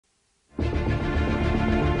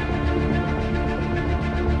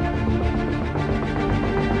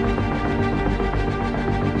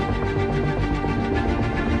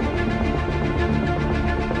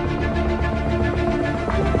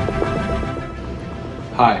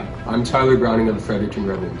Hi, I'm Tyler Browning of the Fredericton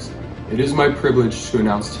Rebels. It is my privilege to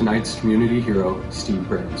announce tonight's community hero, Steve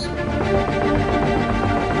Burns.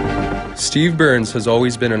 Steve Burns has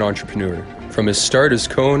always been an entrepreneur. From his start as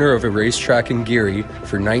co-owner of a racetrack in Geary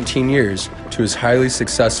for 19 years to his highly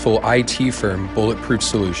successful IT firm, Bulletproof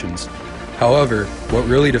Solutions. However, what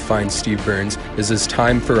really defines Steve Burns is his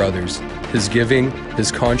time for others, his giving,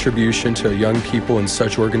 his contribution to young people in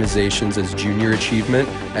such organizations as Junior Achievement,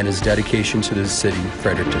 and his dedication to the city,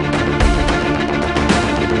 Fredericton.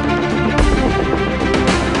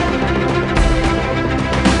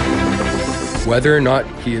 Whether or not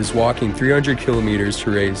he is walking 300 kilometers to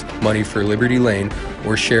raise money for Liberty Lane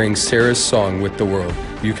or sharing Sarah's song with the world,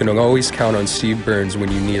 you can always count on Steve Burns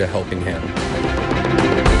when you need a helping hand.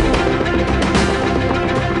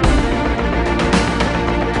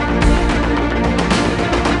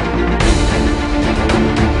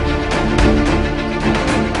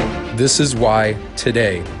 This is why,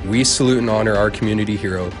 today, we salute and honor our community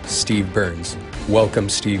hero, Steve Burns. Welcome,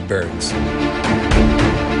 Steve Burns.